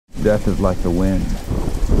Death is like the wind,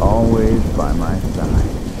 always by my side.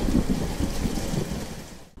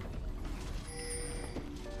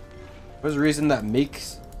 What's the reason that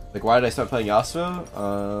makes, like, why did I start playing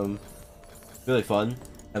Yasuo? Really fun.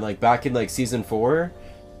 And like back in like season 4,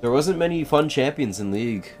 there wasn't many fun champions in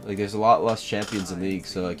League. Like there's a lot less champions in League,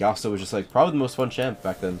 so like Yasuo was just like probably the most fun champ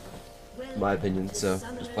back then, in my opinion. So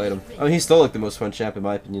just played him. I mean, he's still like the most fun champ in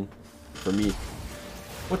my opinion, for me.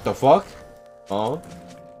 What the fuck? Oh.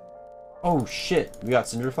 Oh shit, we got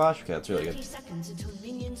SYNDRA Flash? Okay, that's really good.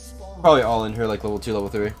 Probably all in here like level 2, level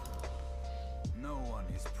 3. No one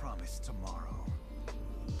is promised tomorrow.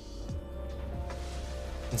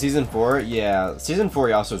 In season 4, yeah, season 4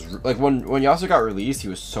 Yasuo's like when Yasuo got released, he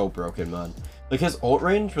was so broken, man. Like his ult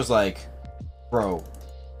range was like, bro.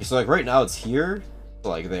 So like right now it's here to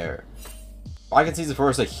like there. Back in season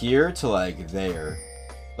 4 it's like here to like there.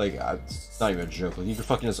 Like it's not even a joke. Like you can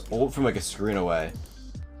fucking just ult from like a screen away.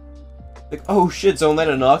 Like, oh shit, zone land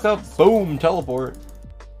a knockup? Boom, teleport.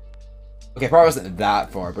 Okay, probably wasn't that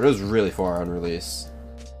far, but it was really far on release.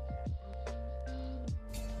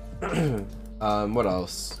 What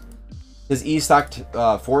else? His E stacked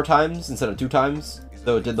 4 times instead of 2 times,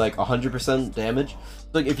 so it did like 100% damage.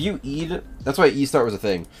 Like if you E'd, that's why E start was a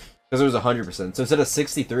thing, because it was 100%. So instead of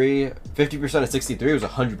 63, 50% of 63, it was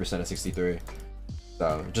 100% of 63.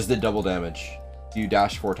 So it just did double damage. You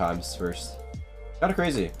dash 4 times first. Kinda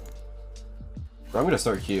crazy. Bro, I'm gonna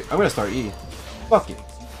start Q. I'm gonna start E. Fuck it.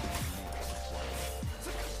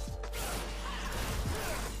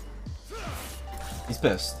 He's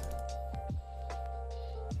pissed.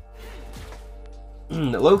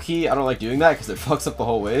 Low key, I don't like doing that because it fucks up the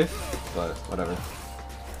whole wave, but whatever.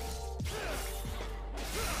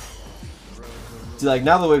 See, like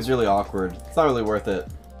now the wave's really awkward. It's not really worth it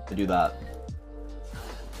to do that.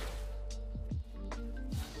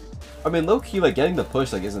 I mean, low key, like getting the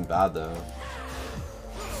push like isn't bad though.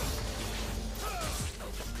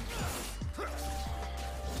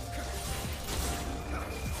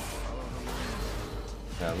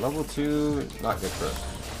 Yeah, level 2, not good for us.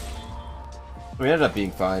 We ended up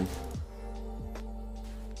being fine.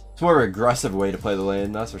 It's more of an aggressive way to play the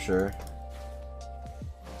lane, that's for sure.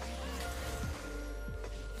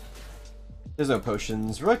 There's no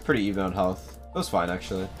potions. We're like pretty even on health. That was fine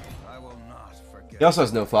actually. He also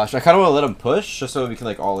has no flash. I kind of want to let him push just so we can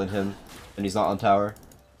like all in him and he's not on tower.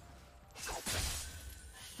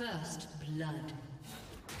 First blood.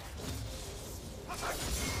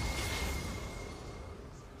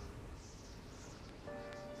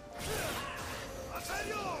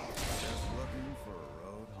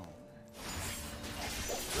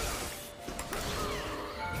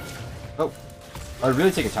 Oh, I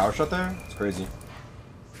really take a tower shot there? It's crazy.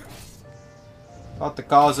 Not the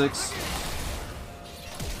Kazakhs.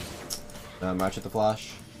 Match at the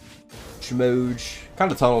flash. Schmoge.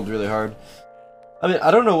 Kind of tunneled really hard. I mean,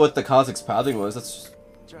 I don't know what the Kazakhs pathing was. That's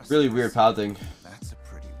really weird pathing.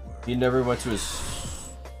 He never went to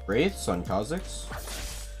his wraiths on Kazakhs.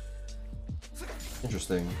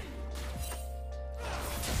 Interesting.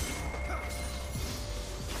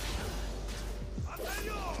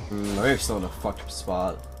 I'm still in a fucked up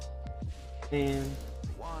spot. Man.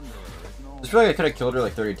 I just feel like I could have killed her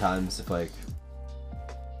like 30 times if like...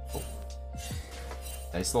 Oh.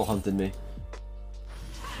 Yeah, he still hunted me.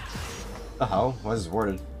 What the hell? Why is this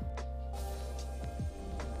warded?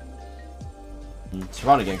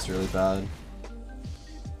 Shyvana ganks are really bad.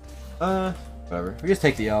 Whatever. We just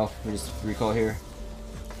take the L. We just recall here.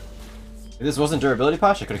 If this wasn't durability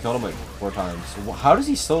patch, I could have killed him like 4 times. How does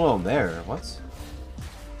he still know I'm there? What?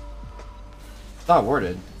 It's not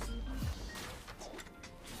worded.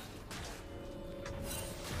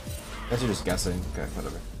 I guess you're just guessing. Okay,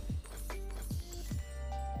 whatever.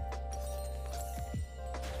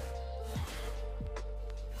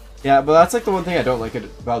 Yeah, but that's like the one thing I don't like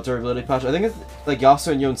about durability patch. I think it's like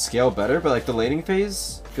Yasuo and Yone scale better, but like the laning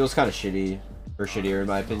phase feels kind of shitty, or shittier in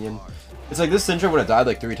my opinion. It's like this SYNDRA would have died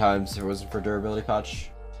like 3 times if it wasn't for durability patch.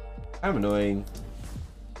 Kind of annoying.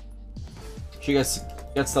 She gets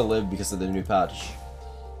to live because of the new patch.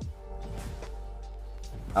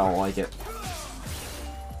 I don't like it.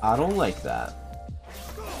 I don't like that.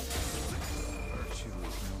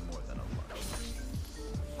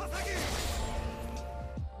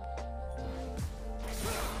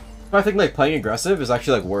 I think like playing aggressive is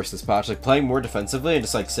actually like worse this patch. Like playing more defensively and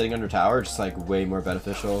just like sitting under tower just like way more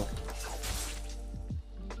beneficial.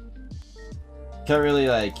 Can't really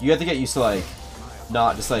like, you have to get used to like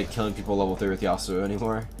not just like killing people level 3 with Yasuo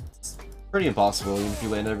anymore. It's pretty impossible even if you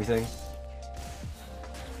land everything.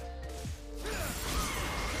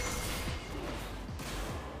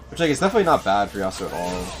 Which like it's definitely not bad for Yasuo at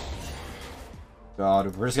all.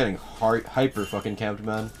 God, we're just getting hyper fucking camped,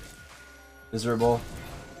 man. Miserable.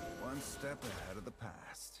 One step ahead of the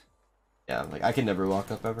past. Yeah, like I can never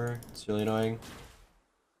walk up ever. It's really annoying.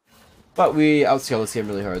 But we outscale this game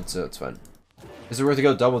really hard, so it's fine. Is it worth to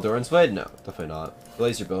go double Doran's Blade? No, definitely not.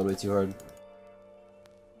 Delays your build way too hard.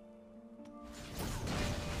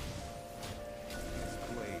 This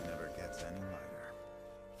blade never gets any lighter.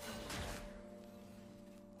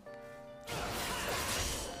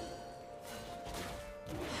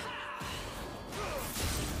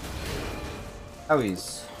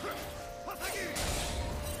 Owies.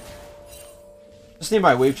 Just need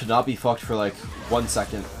my wave to not be fucked for like 1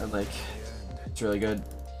 second, and like, it's really good.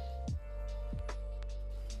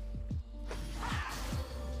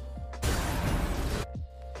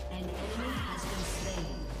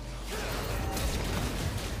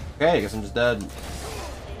 Okay, I guess I'm just dead.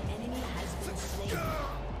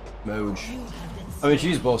 Moj. I mean, she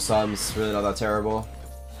used both suns, really not that terrible.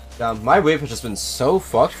 Yeah, my wave has just been so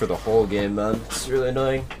fucked for the whole game, man. It's really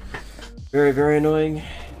annoying. Very, very annoying.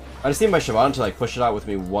 I just need my Siobhan to like push it out with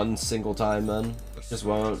me one single time, man. Just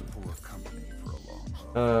won't.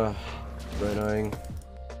 Very annoying.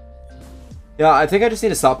 Yeah, I think I just need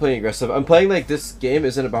to stop playing aggressive. I'm playing like this game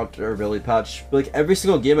isn't about durability patch. But, like every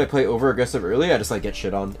single game I play over aggressive early, I just like get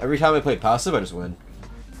shit on. Every time I play passive, I just win.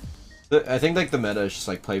 I think like the meta is just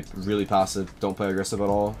like play really passive, don't play aggressive at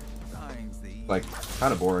all. Like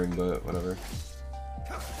kind of boring, but whatever.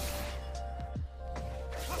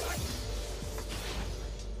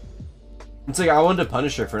 It's like I wanted to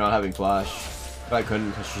punish her for not having flash, but I couldn't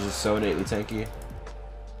because she's just so innately tanky.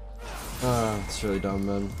 It's really dumb,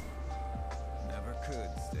 man. Never could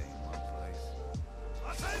stay in one place.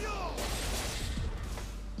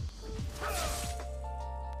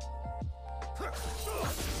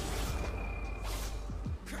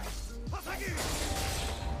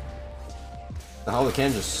 The hell, the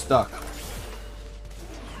can just stuck.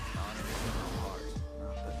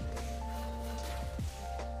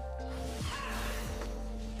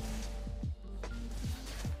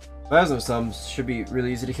 Plasma Sums should be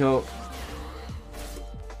really easy to kill.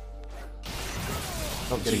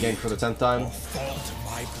 Don't get a gank for the 10th time.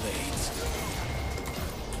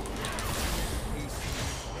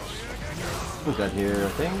 Who's dead here, I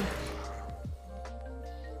think?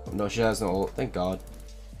 Oh, no, she has no ult. Thank God.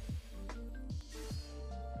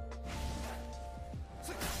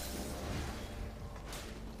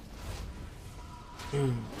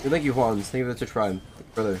 Thank you, Juan. Thank you for the Twitch Prime. Thank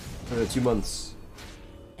you, brother. For the 2 months.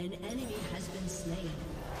 An enemy has been slain.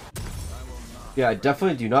 Yeah, I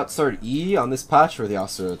definitely do not start E on this patch for the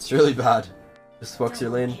Yasuo. It's really bad. Just fucks your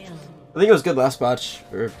lane. I think it was good last patch,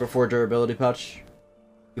 or before durability patch.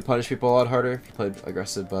 You punish people a lot harder if you played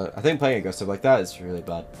aggressive, but I think playing aggressive like that is really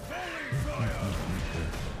bad.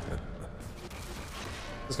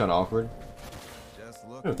 It's kind of awkward.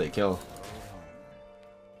 I don't know if they kill.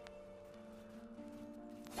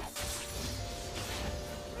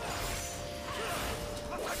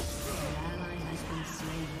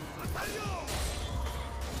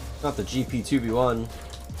 Not the GP 2v1.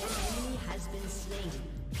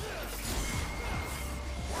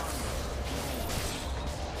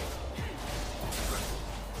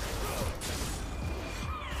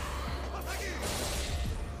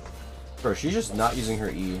 Bro, she's just not using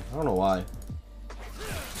her E. I don't know why.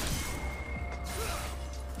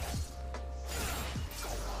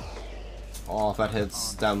 Oh, if that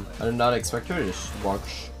hits them. I did not expect her to just walk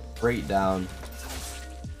straight down.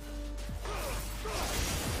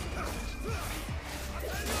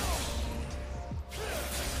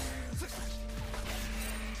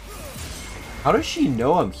 How does she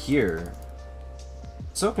know I'm here?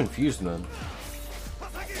 So confused, man.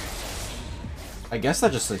 I guess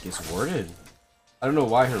that just like is worded. I don't know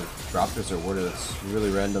why her raptors are worded. It's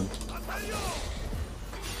really random.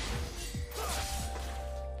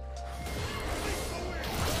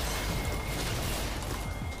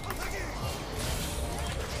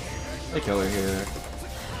 They kill her here.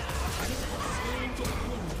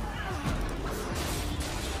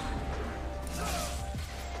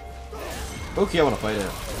 Okay, I want to fight it.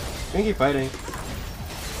 I'm gonna keep fighting.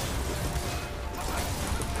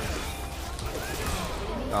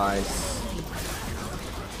 Nice.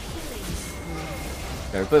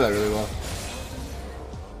 Okay, we played that really well.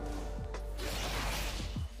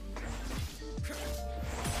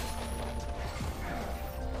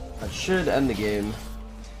 That should end the game.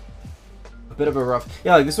 A bit of a rough...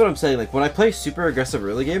 Yeah, like this is what I'm saying. Like when I play super aggressive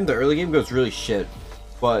early game, the early game goes really shit.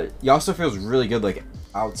 But Yasuo feels really good like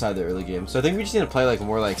outside the early game. So I think we just need to play like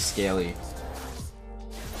more like scaly.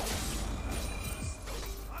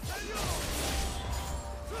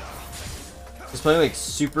 Just playing like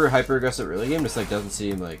super hyper aggressive early game just like doesn't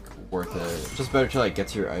seem like worth it. It's just better to like get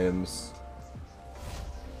to your items.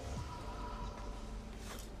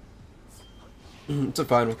 It's a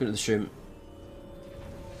fine. Welcome to the stream.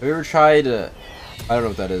 Have you ever tried? I don't know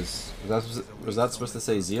what that is. Was that supposed to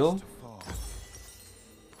say Zeal?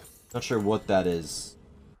 Not sure what that is.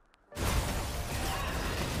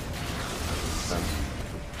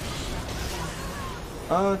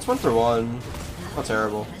 It's 1 for 1. Not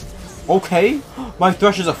terrible. Okay, my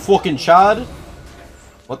Thresh is a fucking Chad.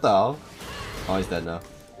 What the hell? Oh, he's dead now.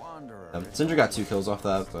 SYNDRA got 2 kills off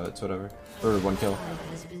that, but it's whatever. Or 1 kill.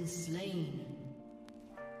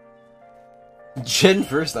 Jhin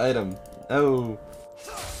first item. Oh,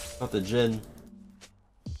 not the Jhin.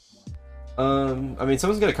 I mean,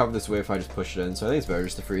 someone's gonna cover this wave if I just push it in, so I think it's better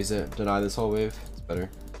just to freeze it, deny this whole wave. It's better.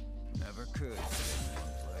 Never could.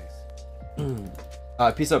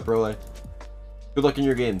 Peace out, Brole. Good luck in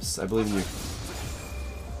your games. I believe in you.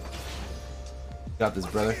 Got this,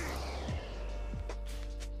 brother.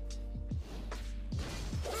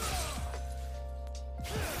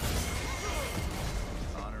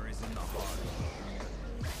 Honor is in the heart.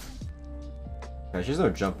 Okay, she's no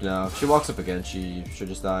jump now. If she walks up again, she should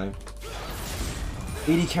just die.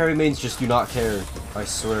 80 carry mains just do not care. I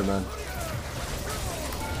swear, man.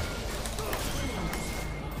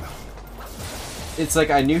 It's like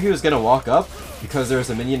I knew he was gonna walk up because there was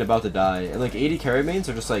a minion about to die, and like 80 carry mains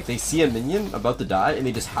are just like they see a minion about to die and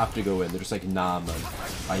they just have to go in. They're just like, nah, man,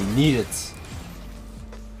 I need it.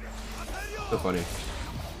 So funny.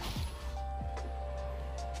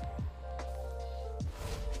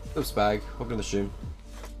 What's up, Spag? Welcome to the stream.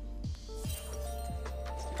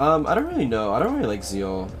 I don't really know. I don't really like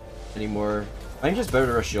Zeal anymore. I think it's just better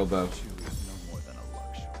to rush shield bow.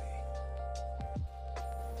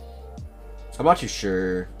 I'm not too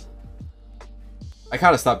sure. I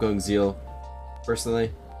kind of stopped going Zeal,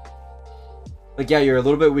 personally. Like, yeah, you're a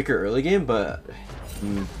little bit weaker early game, but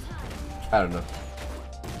I don't know.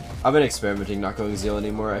 I've been experimenting not going Zeal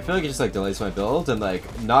anymore. I feel like it just like delays my build, and like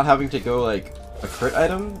not having to go like a crit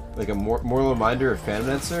item, like a moral reminder or Phantom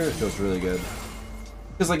Dancer, it feels really good.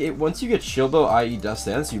 Because like once you get shield bow, i.e. Dust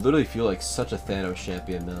Dance, you literally feel like such a Thanos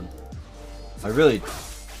champion, man. I really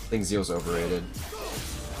think Zeal's overrated.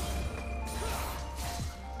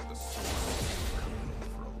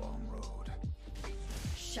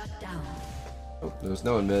 Oh, there's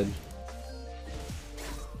no one mid.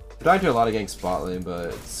 We're trying to do a lot of gank spot lane, but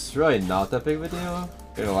it's really not that big of a deal.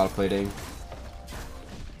 Getting a lot of plating.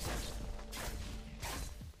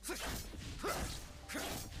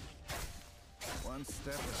 One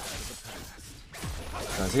step ahead of the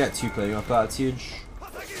past. Guys, I got 2 plating off that. It's huge.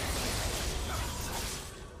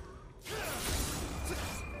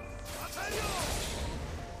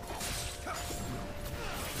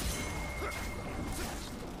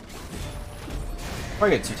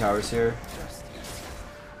 Probably get 2 towers here.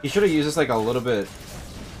 He should have used this like a little bit.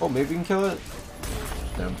 Oh, maybe we can kill it.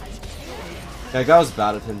 No. Yeah, that was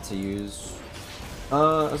bad of him to use.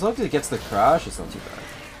 As long as it gets the crash, it's not too bad.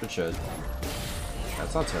 It should. Yeah,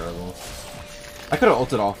 it's not terrible. I could have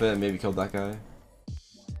ulted off it and maybe killed that guy.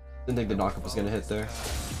 Didn't think the knockup was gonna hit there.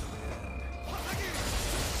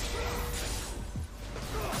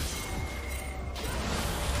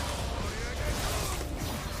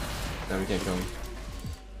 No, we can't kill him.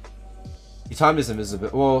 He timed his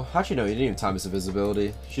invisibility. Well, actually no, he didn't even time his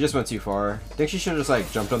invisibility. She just went too far. I think she should have just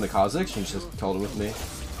like jumped on the Kha'Zix and just killed it with me.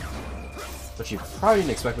 But she probably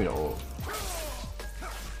didn't expect me to ult.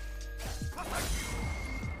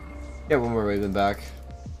 Get one more Raven back.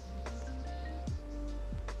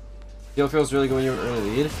 Zeal feels really good when you have an early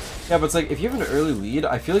lead. Yeah, but it's like if you have an early lead,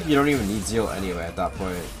 I feel like you don't even need Zeal anyway at that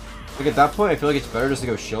point. Like at that point, I feel like it's better just to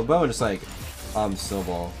go shield bow and just like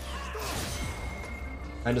snowball.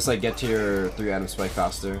 And just like get to your 3 item spike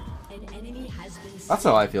faster. That's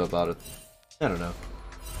how I feel about it. I don't know.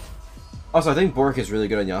 Also, I think Bork is really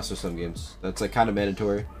good on Yasuo some games. That's like kind of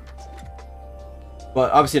mandatory.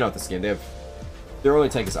 But obviously not this game. Their only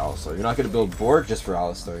tank is Alistar. You're not going to build Bork just for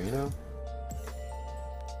Alistar, you know?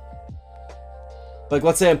 Like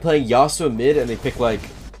let's say I'm playing Yasuo mid and they pick like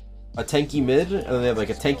a tanky mid and then they have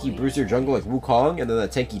like a tanky bruiser jungle like Wukong and then a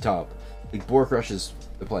tanky top. Like Bork rushes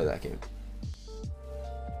to play that game.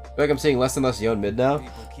 I feel like I'm seeing less and less Yone mid now.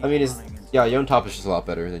 I mean, yeah, Yone top is just a lot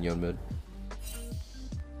better than Yone mid.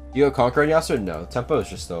 You go Conqueror and Yasuo? No, tempo is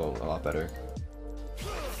just still a lot better.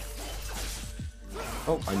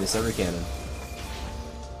 Oh, I miss every cannon.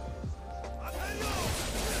 I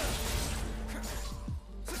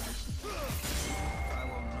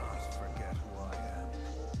will not forget who I am.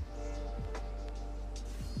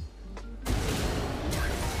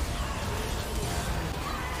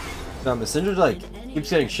 The Syndra like keeps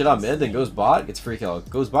getting shit on mid, then goes bot, gets free kill.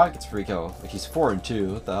 Goes bot, gets free kill. Like he's 4 and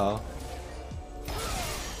 2. What the hell?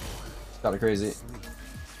 Kinda crazy.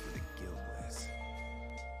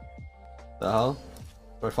 The hell?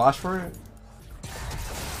 Do I flash for it?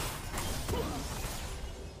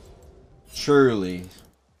 Surely.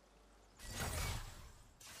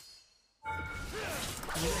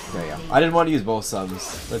 There you go. I didn't want to use both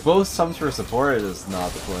sums. Like both sums for support is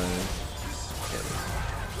not the play.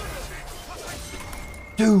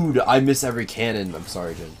 Dude, I miss every cannon. I'm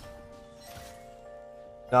sorry, Jin.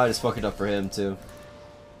 Now I just fuck it up for him too.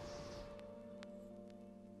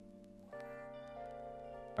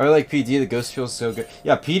 I like PD, the ghost feels so good.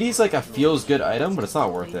 Yeah, PD's like a feels good item, but it's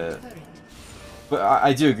not worth it. But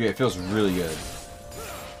I do agree, it feels really good.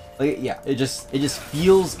 Like, yeah, it just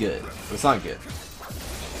feels good, but it's not good.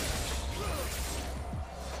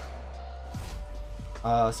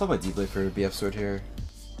 Still my deep blade for BF sword here.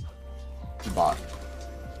 Bot.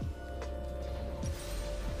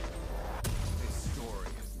 This story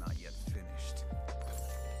is not yet finished.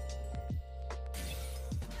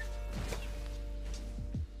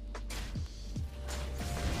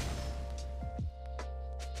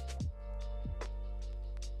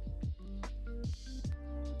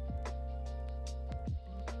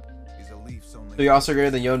 So you're also greater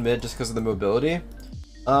than Yone mid just because of the mobility?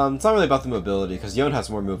 It's not really about the mobility, because Yone has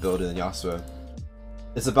more mobility than Yasuo.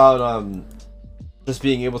 It's about just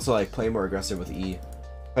being able to like play more aggressive with E.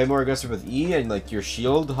 Play more aggressive with E, and like your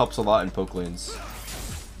shield helps a lot in poke lanes.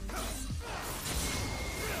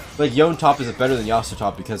 Like Yone top is better than Yasuo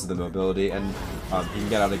top because of the mobility, and he can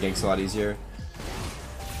get out of ganks a lot easier.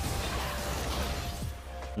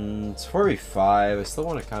 It's 4v5. I still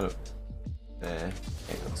want to kind of. Can't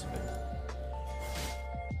go this way.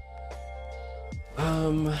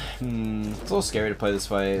 It's a little scary to play this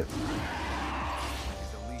fight.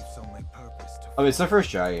 I mean, it's our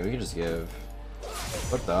first dragon. We can just give.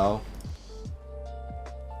 What the hell?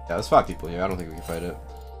 Yeah, there's 5 people here. I don't think we can fight it.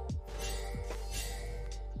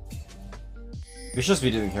 We should just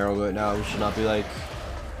be doing Herald right now. We should not be like.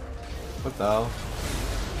 What the hell?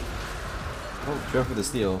 Oh, go for the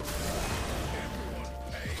steal.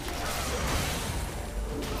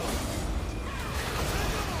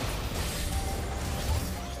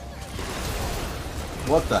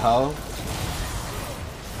 What the hell?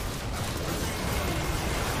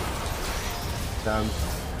 Damn.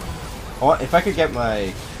 Oh, if I could get my...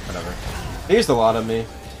 Whatever. They used a lot on me.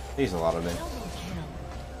 They used a lot on me.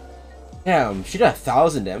 Damn, she did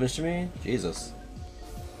 1,000 damage to me? Jesus.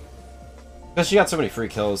 Because she got so many free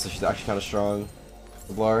kills, so she's actually kind of strong.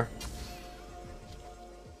 The blower.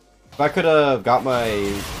 If I could have got my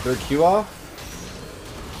 3rd Q off,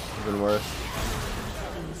 it would have been worth.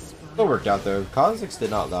 Still worked out though. Kha'Zix did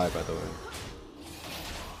not die, by the way.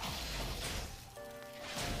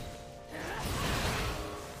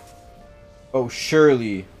 Oh,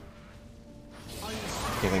 surely.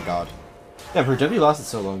 Okay, thank God. Damn, her W lasted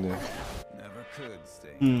so long there. Never could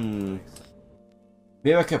stay.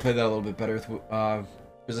 Maybe I could play that a little bit better with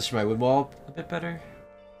position my wood wall a bit better.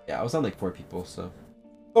 Yeah, I was on like 4 people, so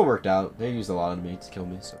it worked out. They used a lot on me to kill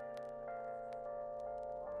me, so.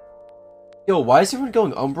 Yo, why is everyone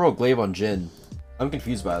going Umbral Glaive on Jhin? I'm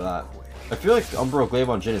confused by that. I feel like Umbral Glaive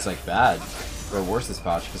on Jhin is like bad or worse this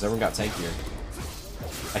patch because everyone got tankier.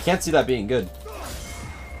 I can't see that being good.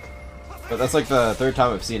 But that's like the 3rd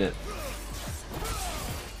time I've seen it.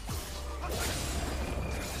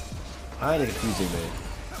 Kinda confusing me.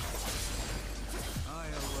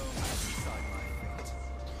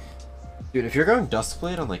 Dude, if you're going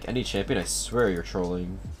Dustblade on like any champion, I swear you're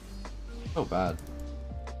trolling. So bad.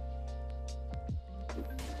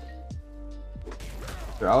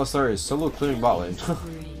 Their Alistar is solo clearing bot lane. I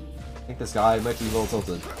think this guy might be a little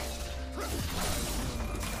tilted.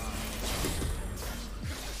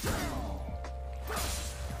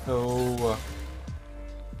 Oh,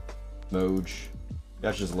 Moj.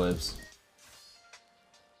 That just lives.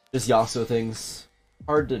 Just Yasuo things.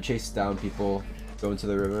 Hard to chase down people. Go into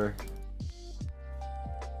the river.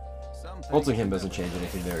 Ulting him doesn't change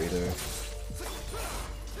anything there either.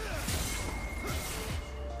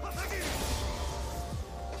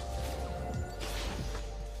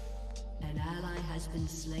 An ally has been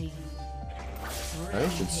slain.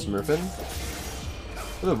 Alright, should smurfing.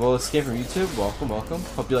 Hello, Bullets came from YouTube. Welcome, welcome.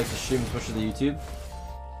 Hope you like the stream as much as the YouTube.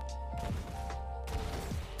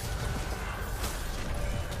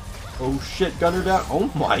 Oh shit, gunner down.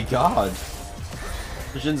 Oh my god.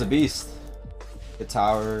 Jin's a beast. The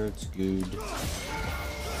tower, it's good.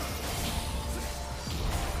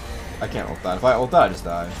 I can't ult that. If I ult that, I just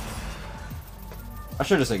die. I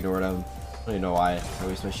should just ignore him. don't even know why I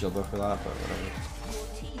waste my shield bow for that, but whatever. Your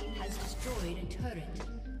team has destroyed a turret.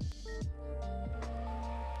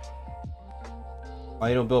 Why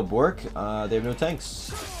you don't build Bork? They have no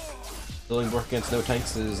tanks. Building Bork against no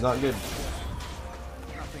tanks is not good.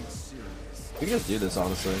 Nothing serious. We can just do this,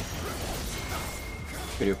 honestly.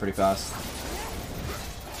 We do it pretty fast.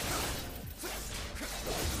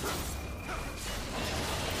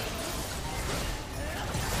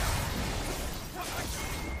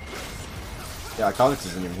 Yeah, Kha'Zix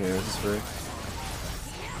isn't even here. This is free.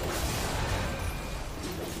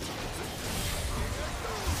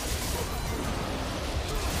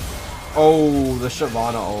 Oh, the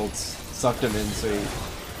Shyvana ult sucked him in, so he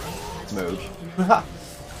mode.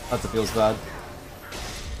 That feels bad.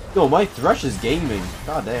 Yo, my Thresh is gaming.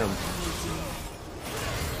 God damn.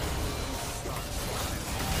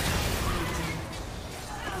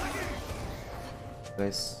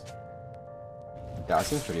 Nice. Yeah, it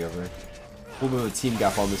seems pretty over. We'll move a team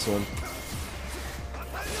gap on this one.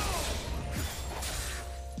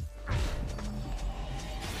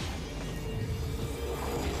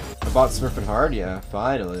 I bought Smurfing hard? Yeah,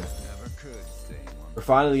 finally. Never could say one. We're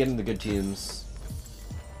finally getting the good teams.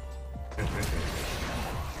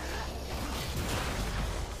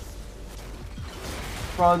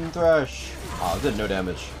 Run, Thresh! Oh, it did no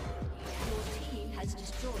damage. Your team has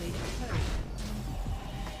destroyed a turret.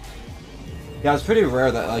 Yeah, it's pretty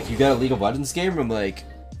rare that like you get a League of Legends game from like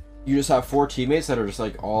you just have 4 teammates that are just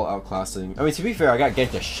like all outclassing. I mean, to be fair, I got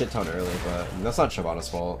ganked a shit ton early, but I mean, that's not Shyvana's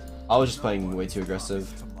fault. I was just playing way too aggressive.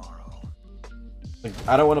 Like,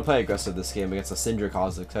 I don't want to play aggressive this game against a SYNDRA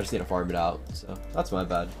Kha'Zix. I just need to farm it out. So that's my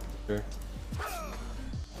bad. Sure.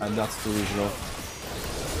 I'm not delusional.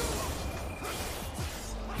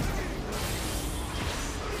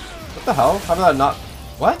 What the hell? How did that not?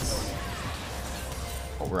 What?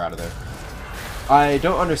 Oh, we're out of there. I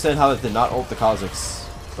don't understand how that did not ult the Kha'Zix,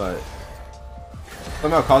 but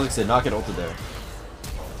somehow Kha'Zix did not get ulted there.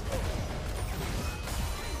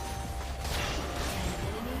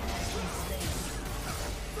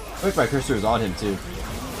 I think my cursor is on him too.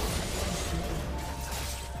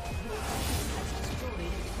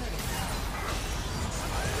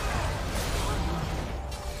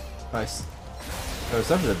 Nice. Oh,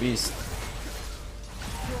 such a beast.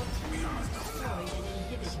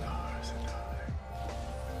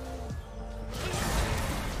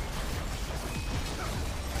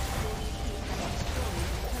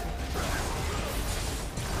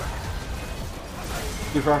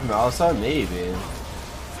 Too far from Alistar? Maybe.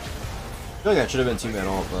 I feel like that should have been 2-man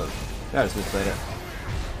ult, but yeah, I just misplayed it.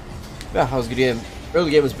 Yeah, that was a good game.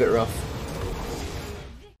 Early game was a bit rough.